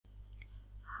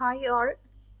Hi all,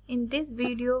 in this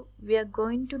video we are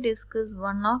going to discuss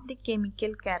one of the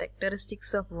chemical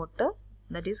characteristics of water,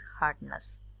 that is hardness.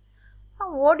 Now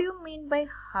what do you mean by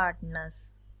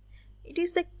hardness? It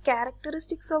is the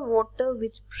characteristics of water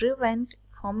which prevent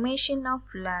formation of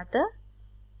lather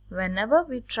whenever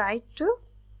we try to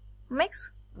mix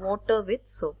water with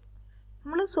soap.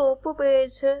 നമ്മൾ soap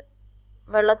ഉപയോഗിച്ച്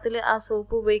വെള്ളത്തിൽ ആ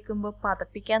soap ഉപയോഗിക്കുമ്പോൾ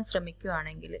പതപ്പിക്കാൻ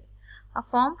ശ്രമിക്കുകയാണെങ്കിൽ ആ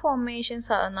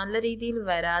formations നല്ല രീതിയിൽ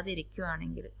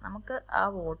വരാതിരിക്കുകയാണെങ്കിൽ നമുക്ക് ആ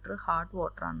വാട്ടർ ഹാർഡ്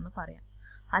വാട്ടർ ആണെന്ന് പറയാം.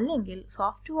 അല്ലെങ്കിൽ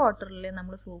സോഫ്റ്റ് വാട്ടറിൽ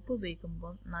നമ്മൾ സോപ്പ്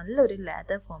ഉപയോഗിക്കുമ്പോൾ നല്ലൊരു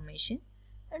ലാദർ ഫോർമേഷൻ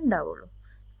ഉണ്ടാവുള്ളൂ.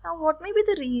 Now what may be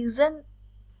the reason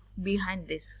behind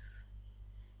this?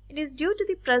 It is due to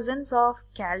the presence of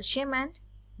calcium and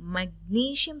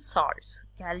magnesium salts.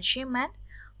 Calcium and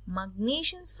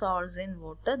magnesium salts in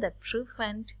water that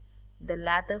prevent the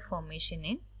lather formation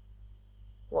in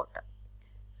water.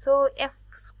 So a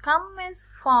scum is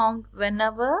formed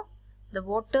whenever the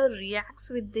water reacts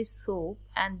with this soap,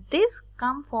 and this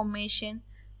scum formation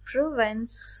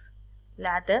prevents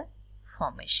lather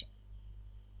formation.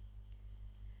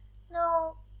 Now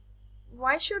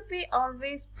why should we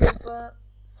always prefer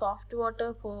soft water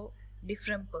for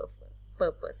different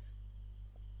purpose?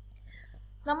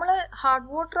 നമ്മൾ hard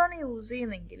water ആണ് use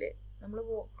ചെയ്യുന്നതെങ്കിൽ നമ്മൾ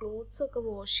clothes ഒക്കെ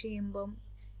wash ചെയ്യുമ്പം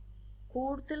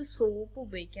കൂടുതൽ soap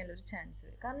ഉപയോഗിക്കാനൊരു chance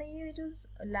വരും. കാരണം ഈ ഒരു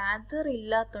ലാദർ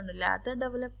ഇല്ലാത്തതുകൊണ്ട്, ലാദർ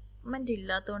ഡെവലപ്മെന്റ്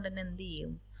ഇല്ലാത്തതുകൊണ്ട് തന്നെ എന്ത്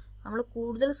ചെയ്യും, നമ്മൾ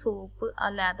കൂടുതൽ സോപ്പ് ആ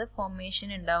ലാദർ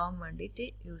ഫോർമേഷൻ ഉണ്ടാവാൻ വേണ്ടിയിട്ട്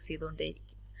യൂസ്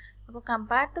ചെയ്തുകൊണ്ടേയിരിക്കും. അപ്പോൾ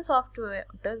compared to soft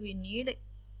water we need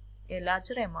A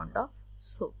larger amount of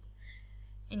soap.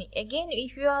 And again,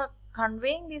 if you are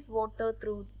conveying this water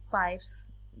through pipes,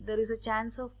 there is a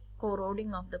chance of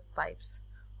corroding of the pipes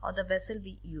or the vessel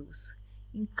we use.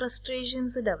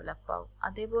 Incrustations develop ആവും.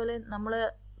 അതേപോലെ നമ്മൾ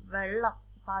വെള്ളം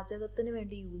പാചകത്തിന്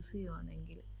വേണ്ടി use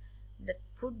ചെയ്യുകയാണെങ്കിൽ the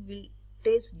food will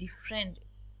taste different.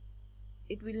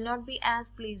 It will not be as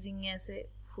pleasing as a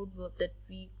food that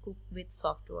we cook with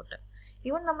soft water.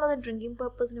 Even നമ്മളത് drinking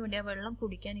പർപ്പസിന് വേണ്ടി ആ വെള്ളം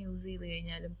കുടിക്കാൻ യൂസ് ചെയ്ത്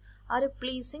കഴിഞ്ഞാലും ആ ഒരു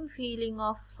pleasing feeling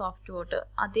of soft water,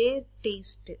 അതേ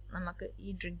ടേസ്റ്റ് നമുക്ക്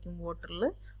ഈ ഡ്രിങ്കിങ് വാട്ടറിൽ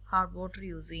ഹാർഡ് വാട്ടർ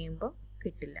യൂസ് ചെയ്യുമ്പോൾ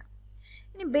കിട്ടില്ല.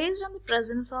 ഇനി based on the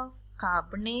presence of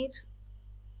carbonates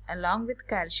along with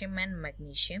calcium and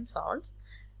magnesium salts,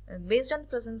 based on the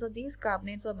presence of these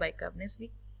carbonates or bicarbonates, we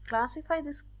classify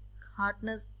this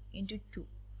hardness into two: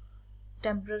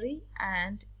 temporary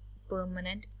and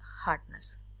permanent hardness.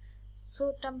 So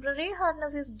temporary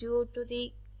hardness is due to the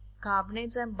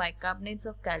carbonates and bicarbonates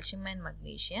of calcium and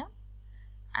magnesium,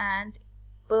 and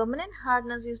permanent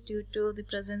hardness is due to the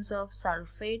presence of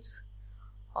sulphates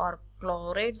or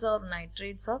chlorides or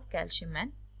nitrates of calcium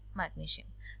and magnesium.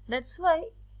 That's why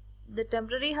the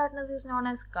temporary hardness is known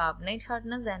as carbonate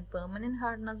hardness and permanent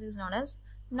hardness is known as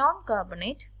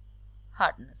non-carbonate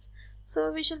hardness. So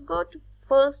we shall go to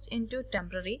first into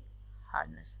temporary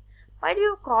hardness. Why do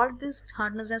you call this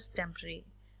hardness as temporary?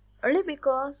 Only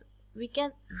because we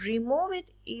can remove it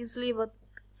easily with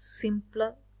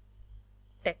simpler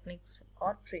techniques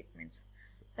or treatments.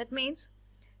 That means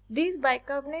these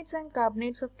bicarbonates and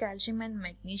carbonates of calcium and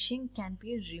magnesium can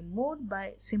be removed by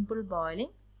simple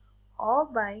boiling or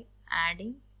by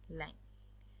adding lime.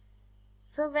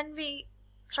 So when we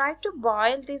try to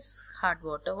boil this hard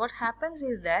water, what happens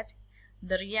is that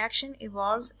the reaction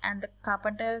evolves and the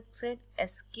carbon dioxide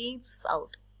escapes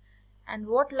out, and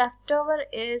what left over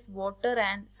is water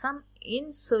and some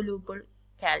insoluble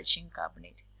calcium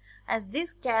carbonate. As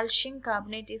this calcium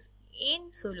carbonate is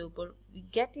insoluble, we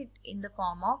get it in the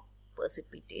form of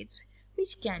precipitates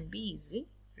which can be easily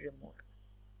removed.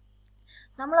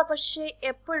 നമ്മൾ പക്ഷേ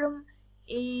എപ്പോഴും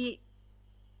ഈ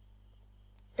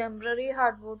temporary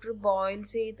hard water boil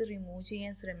ചെയ്ത് remove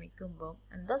ചെയ്യാൻ ശ്രമിക്കുമ്പോൾ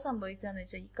എന്താ സംഭവിക്കുകയെന്ന്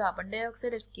വെച്ചാൽ ഈ കാർബൺ ഡൈ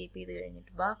ഓക്സൈഡ് എസ്കേപ്പ് ചെയ്ത്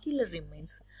കഴിഞ്ഞിട്ട് ബാക്കിയുള്ള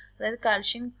റിമൈൻസ്, അതായത്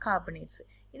കാൽഷ്യം കാർബണേറ്റ്സ്,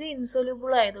 ഇത്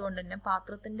ഇൻസൊല്യൂബിൾ ആയതുകൊണ്ട് തന്നെ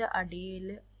പാത്രത്തിന്റെ അടിയിൽ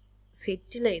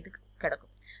സെറ്റിൽ ചെയ്ത് കിടക്കും.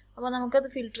 അപ്പോൾ നമുക്കത്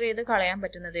ഫിൽട്ടർ ചെയ്ത് കളയാൻ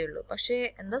പറ്റുന്നതേ ഉള്ളൂ. പക്ഷേ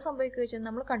എന്താ സംഭവിക്കുക വെച്ചാൽ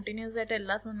നമ്മൾ കണ്ടിന്യൂസ് ആയിട്ട്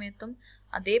എല്ലാ സമയത്തും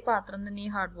അതേ പാത്രം തന്നെ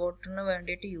ഈ ഹാർഡ് വാട്ടറിന്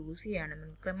വേണ്ടിയിട്ട് യൂസ്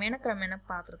ചെയ്യുകയാണെങ്കിൽ ക്രമേണ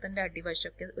പാത്രത്തിന്റെ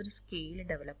അടിവശമൊക്കെ ഒരു സ്കെയിൽ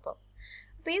ഡെവലപ്പ് ആവും.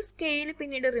 അപ്പോൾ ഈ സ്കെയിൽ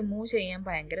പിന്നീട് റിമൂവ് ചെയ്യാൻ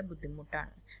ഭയങ്കര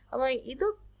ബുദ്ധിമുട്ടാണ്. അപ്പോൾ ഇത്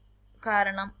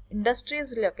കാരണം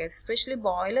ഇൻഡസ്ട്രീസിലൊക്കെ, എസ്പെഷ്യലി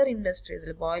ബോയിലർ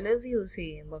ഇൻഡസ്ട്രീസിൽ ബോയിലേഴ്സ് യൂസ്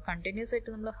ചെയ്യുമ്പോൾ കണ്ടിന്യൂസ്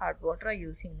ആയിട്ട് നമ്മൾ ഹാർഡ് വാട്ടർ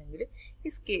യൂസ് ചെയ്യുന്നെങ്കിൽ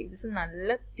ഈ സ്കെയിൽസ്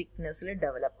നല്ല തിക്നെസ്സിൽ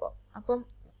ഡെവലപ്പ് ആവും. അപ്പം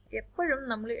എപ്പോഴും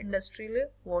നമ്മൾ ഇൻഡസ്ട്രിയിൽ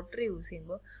വാട്ടർ യൂസ്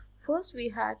ചെയ്യുമ്പോൾ first we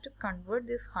have to convert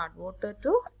this hard water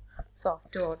to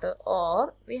soft water, or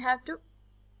we have to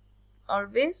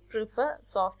always prefer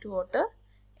soft water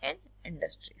in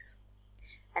industries.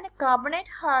 And a carbonate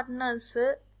hardness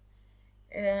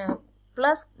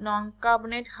plus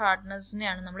non-carbonate hardness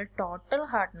neയാണ് നമ്മൾ total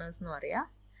hardness എന്ന് പറയാ.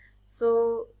 So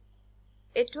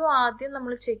ഏറ്റവും ആദ്യം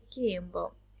നമ്മൾ check ചെയ്യുമ്പോൾ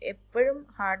എപ്പോഴും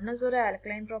hardness ഒരു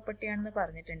alkaline property ആണെന്ന്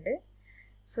പറഞ്ഞിട്ടുണ്ട്.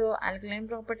 സോ ആൽക്കലൈൻ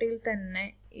പ്രോപ്പർട്ടിയിൽ തന്നെ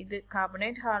ഇത്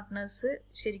കാർബണേറ്റ് ഹാർഡ്നെസ്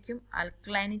ശരിക്കും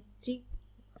ആൽക്കലൈനിറ്റി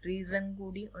reason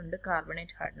കൂടി ഉണ്ട്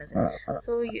carbonate hardness.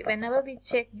 So whenever we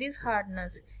check this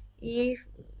hardness, if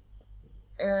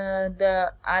the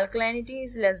alkalinity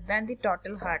is less than the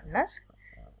total hardness,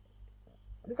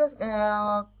 because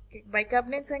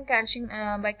bicarbonates and calcium,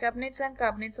 bicarbonates and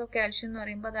carbonates of calcium എന്ന്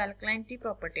പറയുമ്പോൾ the alkalinity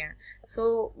property ആണ്. So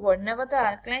whenever the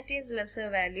alkalinity is lesser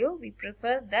value, we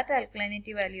prefer that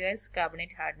alkalinity value as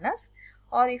carbonate hardness,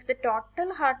 or if the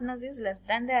total hardness is less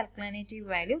than the alkalinity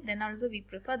value, then also we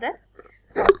prefer that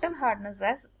total hardness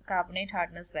as carbonate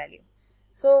hardness value.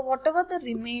 So whatever the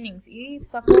remainings, if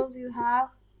suppose you have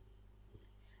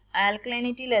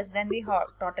alkalinity less than the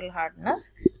total hardness,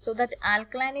 so that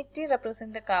alkalinity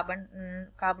represents the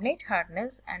carbonate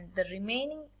hardness, and the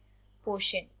remaining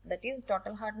portion, that is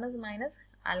total hardness minus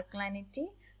alkalinity,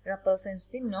 represents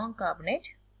the non-carbonate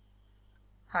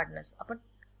hardness. Appo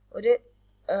oru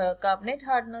carbonate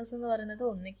hardness എന്ന് പറയുന്നത്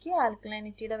ഒന്നിക്ക്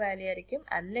ആൽക്കലൈനിറ്റിയുടെ value ആയിരിക്കും,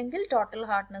 അല്ലെങ്കിൽ total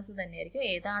hardness തന്നെയായിരിക്കും.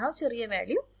 ഏതാണോ ചെറിയ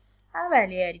value ആ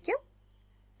value ആയിരിക്കും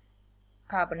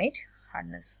carbonate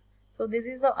hardness. So this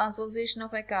is the association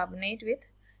of A carbonate with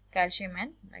calcium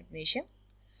and magnesium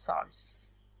salts.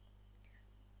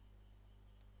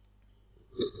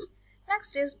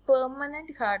 Next is permanent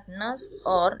hardness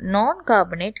or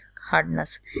non-carbonate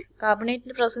hardness.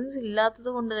 കാർബണേറ്റിന്റെ presence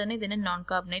ഇല്ലാത്തത് കൊണ്ട് തന്നെ ഇതിനെ നോൺ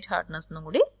കാർബണേറ്റ് ഹാർഡ്നെസ് എന്നും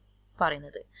കൂടി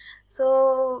പറയുന്നത്. So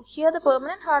here the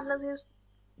permanent hardness is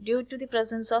due to the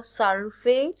presence of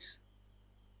sulphates,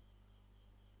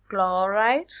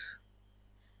 chlorides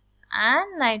and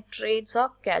nitrates of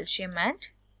calcium and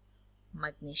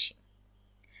magnesium.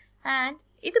 And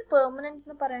ഇത് permanent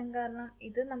എന്ന് പറയാൻ കാരണം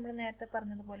ഇത് നമ്മൾ നേരത്തെ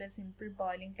പറഞ്ഞതുപോലെ സിമ്പിൾ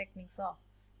ബോയിലിംഗ് ടെക്നിക്സോ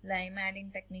ലൈം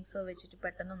ആഡിങ് ടെക്നിക്സോ വെച്ചിട്ട്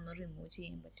പെട്ടെന്നൊന്നും റിമൂവ്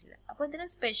ചെയ്യാൻ പറ്റില്ല. അപ്പോൾ ഇതിന്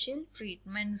സ്പെഷ്യൽ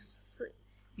ട്രീറ്റ്മെന്റ്സ്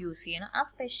യൂസ് ചെയ്യണം. ആ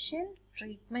സ്പെഷ്യൽ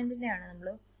ട്രീറ്റ്മെന്റിനെയാണ് നമ്മൾ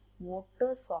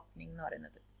വാട്ടർ സോഫ്റ്റനിങ് എന്ന്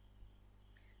പറയുന്നത്.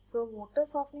 സോ വാട്ടർ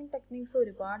സോഫ്റ്റനിങ് ടെക്നിക്സ്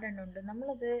ഒരുപാട് എണ്ണം ഉണ്ട്.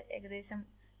 നമ്മളത് ഏകദേശം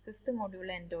 5th മൊഡ്യൂൾ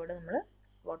എൻഡോടെ നമ്മൾ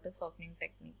വാട്ടർ സോഫ്റ്റനിങ്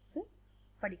ടെക്നിക്സ്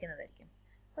പഠിക്കുന്നതായിരിക്കും.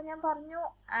 അപ്പോൾ ഞാൻ പറഞ്ഞു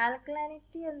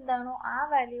ആൽക്കലൈനിറ്റി എന്താണോ ആ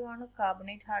വാല്യൂ ആണ്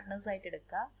കാർബണേറ്റ് ഹാർഡ്നെസ് ആയിട്ട്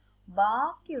എടുക്കുക.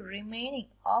 ബാക്കി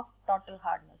റിമൈനിങ് ഓഫ് ടോട്ടൽ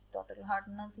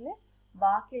ഹാർഡ്നെസ്സിൽ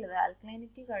ബാക്കിയുള്ളത്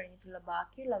ആൽക്കലൈനിറ്റി കഴിഞ്ഞിട്ടുള്ള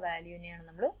ബാക്കിയുള്ള വാല്യൂവിനെയാണ്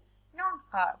നമ്മൾ നോൺ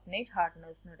കാർബണേറ്റ്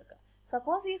ഹാർഡ്നെസ് എന്ന് എടുക്കുക.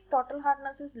 Suppose if total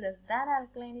hardness is less than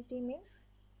alkalinity means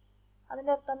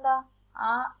അതിന്റെ അർത്ഥം എന്താ? ആ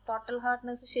ടോട്ടൽ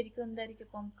ഹാർഡ്നെസ് ശരിക്കും എന്തായിരിക്കും?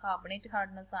 ഇപ്പം കാർബണേറ്റ്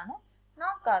ഹാർഡ്നെസ് ആണ്,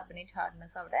 നോൺ കാർബണേറ്റ്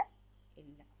ഹാർഡ്നെസ് അവിടെ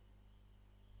ഇല്ല.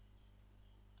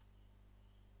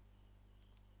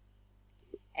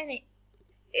 ഇനി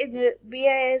ഇത്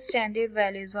BIS standard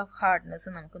values of hardness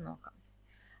നമുക്ക് നോക്കാം.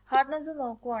 ഹാർഡ്നെസ്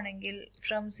നോക്കുവാണെങ്കിൽ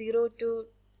ഫ്രം 0 to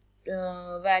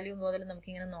വാല്യൂ മുതൽ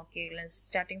നമുക്കിങ്ങനെ നോക്കിയാൽ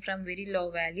starting from very low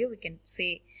value we can say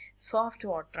soft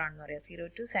water ആണെന്ന് പറയാം. 0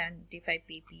 to 75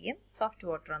 ppm സോഫ്റ്റ്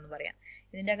വാട്ടർ എന്ന് പറയാം.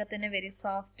 ഇതിൻ്റെ അകത്ത് തന്നെ വെരി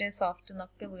സോഫ്റ്റ്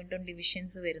എന്നൊക്കെ വീണ്ടും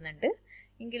ഡിവിഷൻസ് വരുന്നുണ്ട്.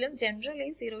 എങ്കിലും ജനറലി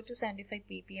 0 to 75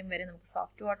 ppm വരെ നമുക്ക്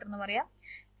സോഫ്റ്റ് വാട്ടർ എന്ന് പറയാം.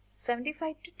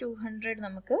 75 to 200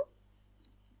 നമുക്ക്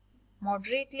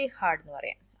മോഡറേറ്റ്ലി ഹാർഡ് എന്ന്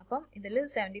പറയാം. അപ്പം ഇതിൽ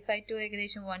 75 to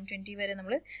ഏകദേശം 120 വരെ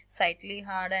നമ്മൾ സൈറ്റ്ലി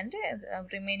hard and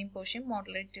remaining portion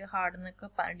moderate hard എന്നൊക്കെ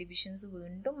ഡിവിഷൻസ്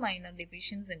വീണ്ടും മൈനർ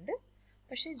ഡിവിഷൻസ് ഉണ്ട്.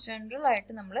 പക്ഷേ ജനറൽ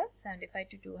ആയിട്ട് നമ്മൾ 75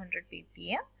 to 200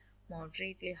 ppm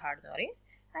മോഡറേറ്റ്ലി ഹാർഡ് എന്ന് പറയും.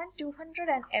 And 200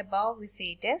 and above we say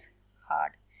it as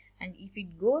hard. And if it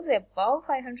goes above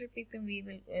 500 ppm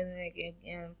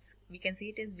we can see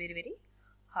it as very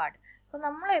hard. അപ്പോൾ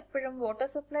നമ്മൾ എപ്പോഴും വാട്ടർ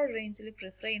സപ്ലൈ റേഞ്ചിൽ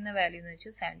പ്രിഫർ ചെയ്യുന്ന വാല്യൂ എന്ന്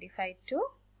വെച്ചാൽ 75 to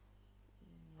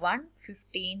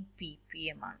 115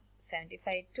 ppm ആണ്.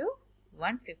 75 to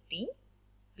 115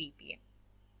 ppm.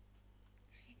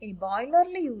 ഇനി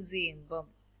ബോയിലറിൽ യൂസ് ചെയ്യുമ്പം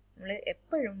നമ്മൾ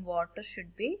എപ്പോഴും water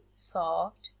should be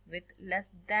soft with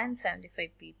less than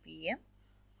 75 ppm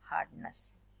hardness.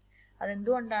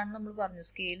 അതെന്തുകൊണ്ടാണെന്ന് നമ്മൾ പറഞ്ഞു.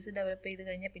 സ്കെയിൽസ് ഡെവലപ്പ് ചെയ്ത്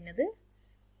കഴിഞ്ഞാൽ പിന്നെ അത്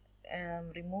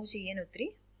റിമൂവ് ചെയ്യാൻ ഒത്തിരി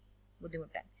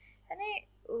ബുദ്ധിമുട്ടാണ്. ഇനി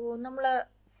നമ്മൾ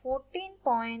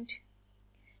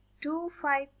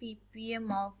 14.25 ppm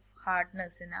of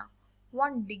ഹാർഡ്നെസ്സിന്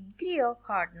 1 degree of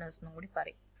hardness എന്നും കൂടി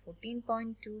പറയും.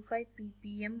 14.25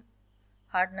 ppm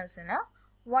ഹാർഡ്നെസ്സിന്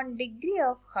 1 degree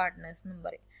ഓഫ് ഹാർഡ്നെസ് എന്നും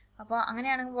പറയും. അപ്പോൾ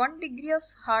അങ്ങനെയാണെങ്കിൽ 1 degree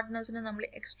ഓഫ് ഹാർഡ്നെസ്സിന് നമ്മൾ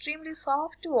എക്സ്ട്രീംലി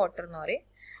സോഫ്റ്റ് വാട്ടർ എന്ന് പറയും.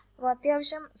 അപ്പോൾ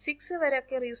അത്യാവശ്യം 6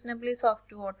 വരെയൊക്കെ റീസണബിളി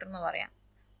സോഫ്റ്റ് വാട്ടർ എന്ന് പറയാം.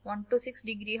 1 to 6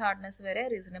 degree ഹാർഡ്നെസ് വരെ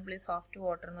റീസണബിളി സോഫ്റ്റ്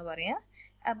വാട്ടർ എന്ന് പറയാം.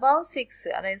 above 6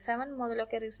 അതായത് 7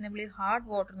 മുതലൊക്കെ റീസണബിളി ഹാർഡ്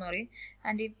വാട്ടർ എന്ന് പറയും.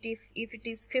 And if it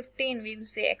is 15 we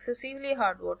will say excessively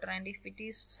hard water, and if it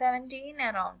is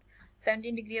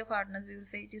 17 degree of hardness we will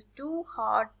say it is too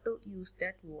hard to use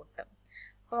that water.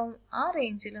 അപ്പം ആ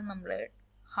റേഞ്ചിൽ നമ്മൾ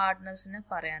ഹാർഡ്നെസ്സിനെ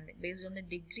പറയാനുള്ളത്, based on the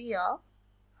degree of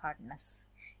hardness.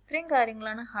 ഇത്രയും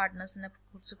കാര്യങ്ങളാണ് ഹാർഡ്നെസ്സിനെ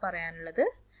കുറിച്ച് പറയാനുള്ളത്.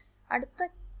 അടുത്ത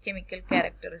കെമിക്കൽ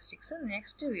ക്യാരക്ടറിസ്റ്റിക്സ്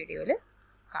നെക്സ്റ്റ് വീഡിയോയിൽ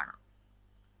കാണാം.